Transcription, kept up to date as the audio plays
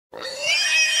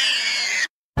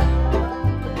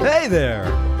Hey there!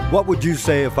 What would you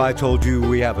say if I told you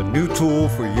we have a new tool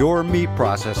for your meat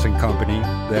processing company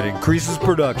that increases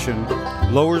production,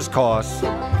 lowers costs,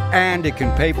 and it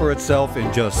can pay for itself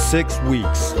in just 6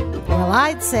 weeks? Well,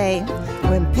 I'd say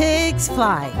when pigs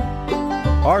fly.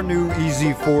 Our new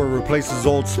EZ4 replaces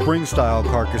old spring-style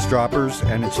carcass droppers,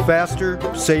 and it's faster,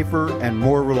 safer, and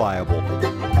more reliable.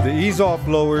 The EAZE OFF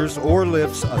lowers or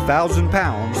lifts 1,000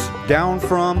 pounds down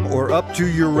from or up to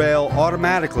your rail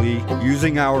automatically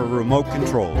using our remote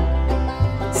control.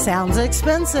 Sounds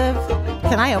expensive.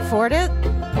 Can I afford it?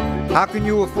 How can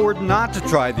you afford not to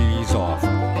try the EAZE OFF?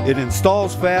 It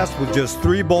installs fast with just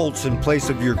 3 bolts in place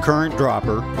of your current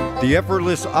dropper. The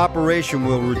effortless operation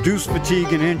will reduce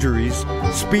fatigue and injuries,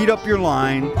 speed up your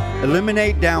line,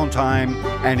 eliminate downtime,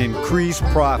 and increase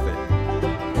profit.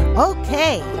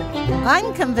 Okay,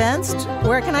 I'm convinced.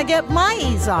 Where can I get my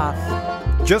EAZE OFF?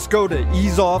 Just go to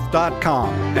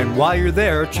EAZEOFF.com, and while you're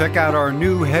there, check out our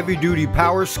new heavy-duty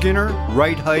power skinner,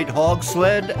 right-height hog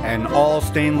sled, and all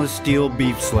stainless steel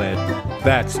beef sled.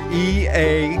 That's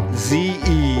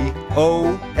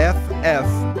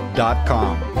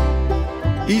EAZEOFF.com.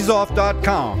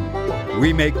 EAZEOFF.com.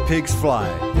 We make pigs fly.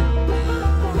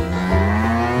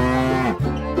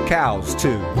 Cows,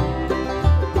 too.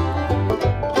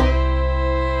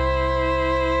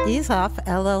 EAZE OFF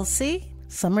LLC,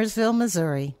 Summersville,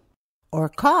 Missouri. Or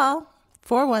call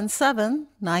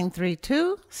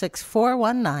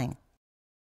 417-932-6419.